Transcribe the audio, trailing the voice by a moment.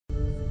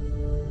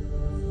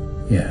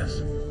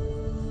Yes.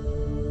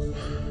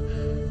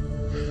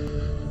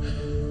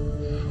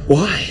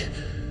 Why?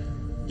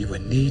 You were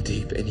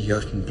knee-deep in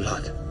Jotun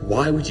blood.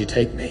 Why would you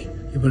take me?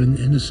 You were an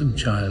innocent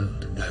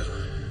child. No.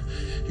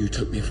 You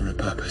took me for a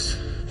purpose.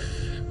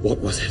 What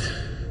was it?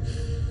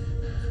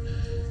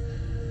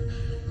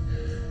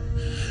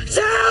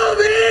 Tell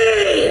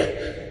me!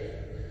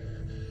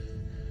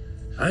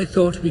 I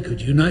thought we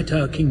could unite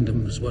our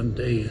kingdoms one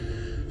day,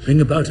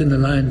 bring about an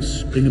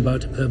alliance, bring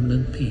about a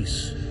permanent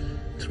peace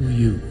through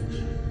you.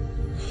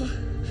 What?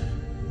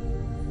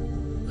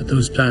 But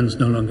those plans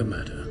no longer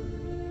matter.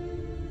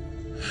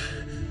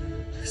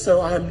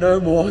 So I am no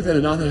more than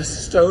another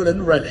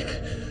stolen relic,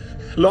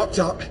 locked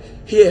up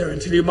here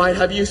until you might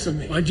have use of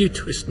me. Why'd you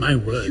twist my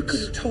words? You could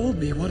have told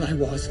me what I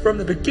was from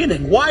the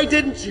beginning. Why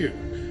didn't you?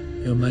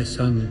 You're my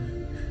son.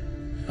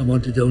 I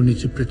wanted only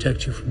to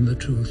protect you from the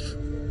truth.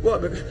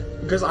 What,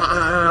 because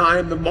I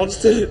am the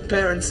monster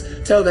parents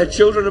tell their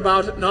children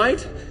about at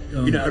night?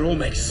 You know, it all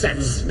makes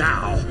sense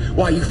now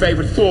why you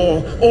favored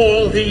Thor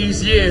all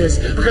these years.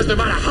 Because no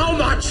matter how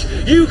much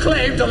you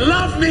claim to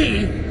love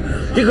me,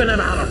 you could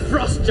never have a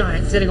frost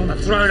giant sitting on the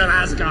throne of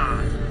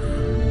Asgard.